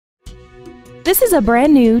This is a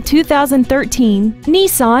brand new 2013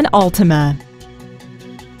 Nissan Altima.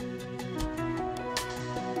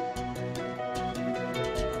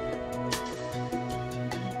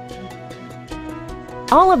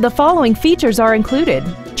 All of the following features are included: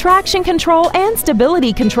 traction control and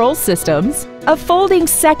stability control systems, a folding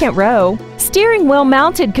second row, steering wheel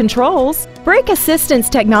mounted controls, brake assistance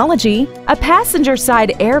technology, a passenger side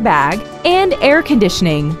airbag, and air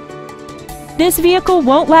conditioning. This vehicle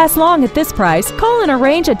won't last long at this price. Call and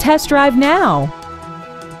arrange a test drive now.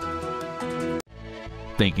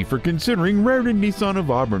 Thank you for considering Rairdon Nissan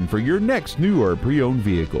of Auburn for your next new or pre-owned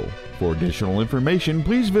vehicle. For additional information,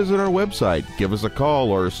 please visit our website, give us a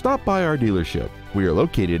call, or stop by our dealership. We are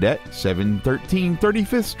located at 713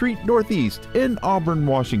 35th Street Northeast in Auburn,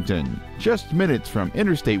 Washington, just minutes from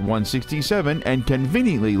Interstate 167 and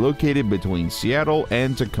conveniently located between Seattle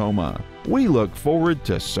and Tacoma. We look forward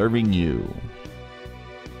to serving you.